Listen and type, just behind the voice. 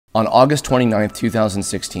On August 29,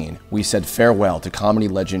 2016, we said farewell to comedy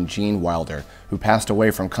legend Gene Wilder, who passed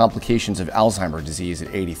away from complications of Alzheimer's disease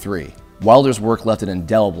at 83. Wilder's work left an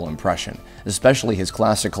indelible impression, especially his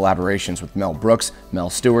classic collaborations with Mel Brooks, Mel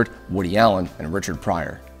Stewart, Woody Allen, and Richard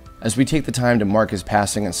Pryor. As we take the time to mark his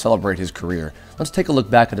passing and celebrate his career, let's take a look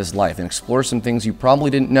back at his life and explore some things you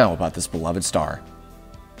probably didn't know about this beloved star.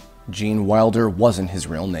 Gene Wilder wasn't his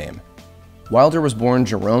real name. Wilder was born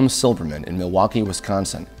Jerome Silberman in Milwaukee,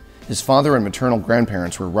 Wisconsin. His father and maternal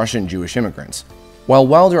grandparents were Russian Jewish immigrants. While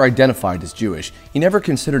Wilder identified as Jewish, he never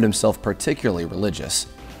considered himself particularly religious.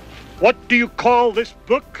 What do you call this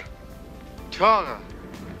book? Torah.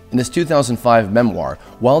 In his 2005 memoir,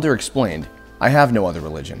 Wilder explained, "I have no other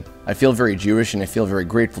religion. I feel very Jewish and I feel very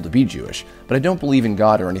grateful to be Jewish, but I don't believe in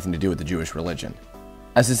God or anything to do with the Jewish religion."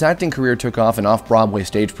 As his acting career took off in off-Broadway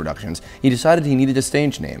stage productions, he decided he needed a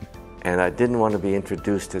stage name. And I didn't want to be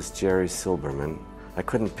introduced as Jerry Silberman. I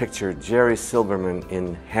couldn't picture Jerry Silberman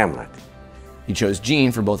in Hamlet. He chose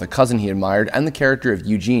Gene for both a cousin he admired and the character of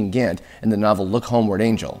Eugene Gant in the novel Look Homeward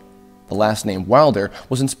Angel. The last name Wilder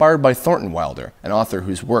was inspired by Thornton Wilder, an author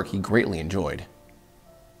whose work he greatly enjoyed.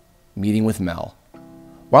 Meeting with Mel.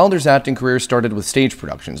 Wilder's acting career started with stage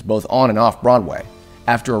productions, both on and off Broadway.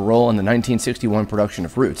 After a role in the 1961 production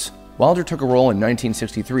of Roots, Wilder took a role in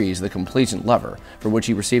 1963's The Complacent Lover, for which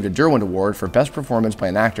he received a Derwent Award for Best Performance by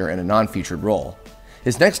an Actor in a Non-Featured Role.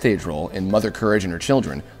 His next stage role, in Mother Courage and Her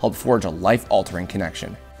Children, helped forge a life-altering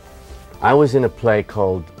connection. I was in a play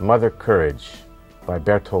called Mother Courage by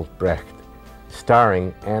Bertolt Brecht,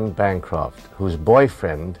 starring Anne Bancroft, whose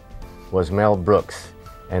boyfriend was Mel Brooks,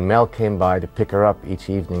 and Mel came by to pick her up each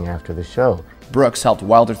evening after the show. Brooks helped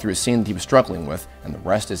Wilder through a scene that he was struggling with, and the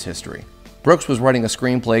rest is history. Brooks was writing a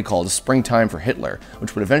screenplay called Springtime for Hitler,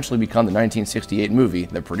 which would eventually become the 1968 movie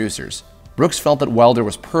The Producers. Brooks felt that Wilder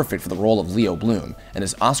was perfect for the role of Leo Bloom, and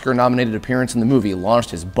his Oscar-nominated appearance in the movie launched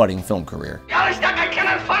his budding film career. I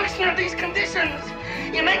cannot function in these conditions.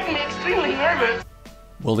 You're making me extremely nervous.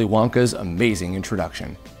 Willy Wonka's amazing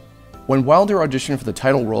introduction. When Wilder auditioned for the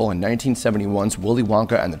title role in 1971's Willy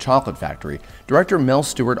Wonka and the Chocolate Factory, director Mel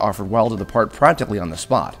Stewart offered Wilder the part practically on the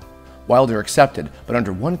spot. Wilder accepted, but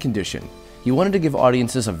under one condition. He wanted to give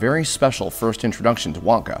audiences a very special first introduction to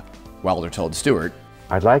Wonka. Wilder told Stewart,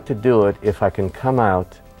 "I'd like to do it if I can come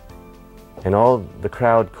out and all the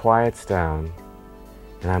crowd quiets down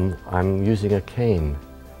and I'm using a cane.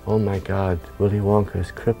 Oh my God, Willy Wonka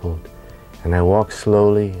is crippled. And I walk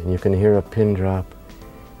slowly and you can hear a pin drop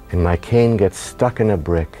and my cane gets stuck in a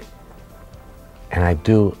brick and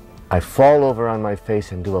I fall over on my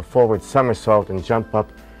face and do a forward somersault and jump up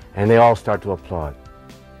and they all start to applaud."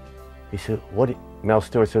 He said, Mel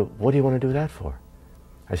Stewart said, "What do you want to do that for?"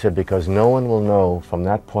 I said, "Because no one will know from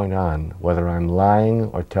that point on whether I'm lying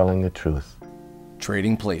or telling the truth."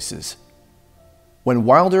 Trading places. When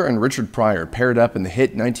Wilder and Richard Pryor paired up in the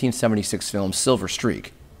hit 1976 film Silver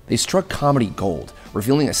Streak, they struck comedy gold,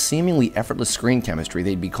 revealing a seemingly effortless screen chemistry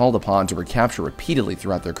they'd be called upon to recapture repeatedly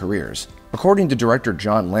throughout their careers. According to director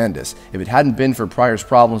John Landis, if it hadn't been for Pryor's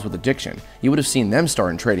problems with addiction, you would have seen them star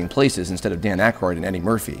in Trading Places instead of Dan Aykroyd and Eddie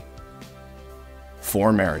Murphy.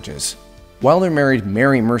 4 marriages. Wilder married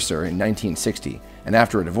Mary Mercer in 1960, and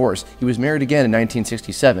after a divorce, he was married again in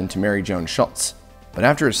 1967 to Mary Joan Schultz. But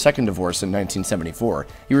after his second divorce in 1974,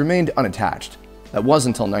 he remained unattached. That was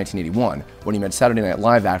until 1981, when he met Saturday Night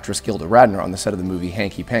Live actress Gilda Radner on the set of the movie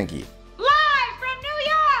Hanky Panky. Live from New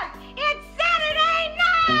York, it's Saturday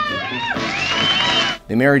night!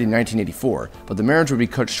 They married in 1984, but the marriage would be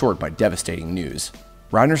cut short by devastating news.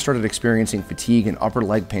 Radner started experiencing fatigue and upper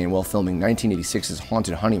leg pain while filming 1986's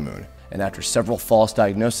Haunted Honeymoon, and after several false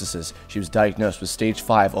diagnoses, she was diagnosed with stage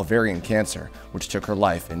 5 ovarian cancer, which took her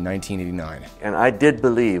life in 1989. And I did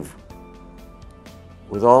believe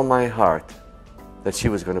with all my heart that she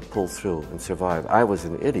was going to pull through and survive. I was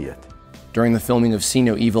an idiot. During the filming of See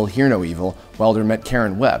No Evil, Hear No Evil, Wilder met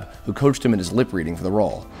Karen Webb, who coached him in his lip reading for the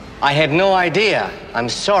role. "I had no idea. I'm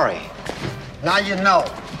sorry." Now you know.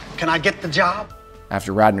 Can I get the job?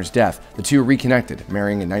 After Radner's death, the two reconnected,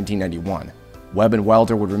 marrying in 1991. Webb and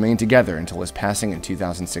Wilder would remain together until his passing in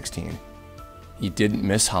 2016. He didn't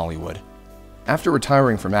miss Hollywood. After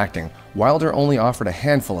retiring from acting, Wilder only offered a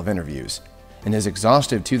handful of interviews. In his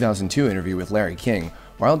exhaustive 2002 interview with Larry King,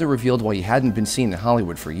 Wilder revealed why he hadn't been seen in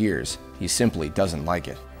Hollywood for years. He simply doesn't like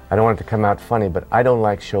it. I don't want it to come out funny, but I don't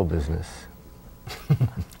like show business.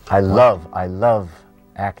 I love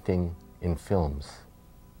acting in films.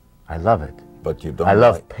 I love it. But you don't I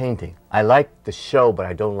love painting. I like the show, but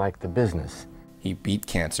I don't like the business. He beat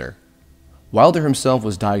cancer. Wilder himself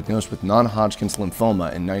was diagnosed with non-Hodgkin's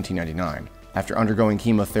lymphoma in 1999. After undergoing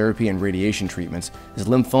chemotherapy and radiation treatments, his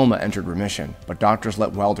lymphoma entered remission, but doctors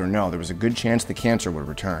let Wilder know there was a good chance the cancer would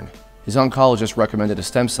return. His oncologist recommended a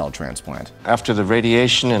stem cell transplant. After the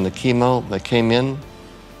radiation and the chemo that came in,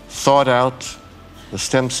 thawed out the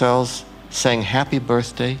stem cells, sang happy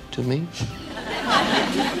birthday to me.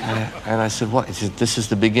 And I said, what? He said, this is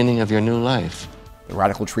the beginning of your new life. The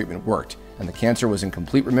radical treatment worked, and the cancer was in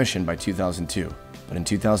complete remission by 2002. But in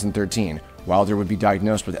 2013, Wilder would be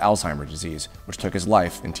diagnosed with Alzheimer's disease, which took his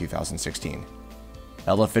life in 2016.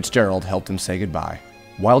 Ella Fitzgerald helped him say goodbye.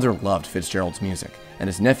 Wilder loved Fitzgerald's music, and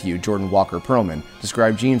his nephew, Jordan Walker Perlman,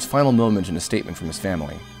 described Gene's final moment in a statement from his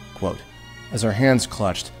family. Quote, "As our hands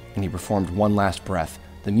clutched and he performed one last breath,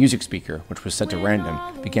 the music speaker, which was set to random,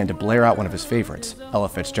 began to blare out one of his favorites, Ella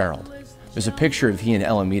Fitzgerald. There's a picture of he and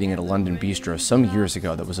Ella meeting at a London bistro some years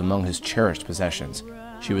ago that was among his cherished possessions.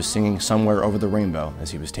 She was singing Somewhere Over the Rainbow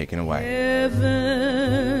as he was taken away."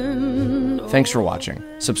 Thanks for watching.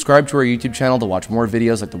 Subscribe to our YouTube channel to watch more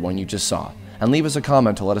videos like the one you just saw, and leave us a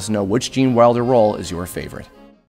comment to let us know which Gene Wilder role is your favorite.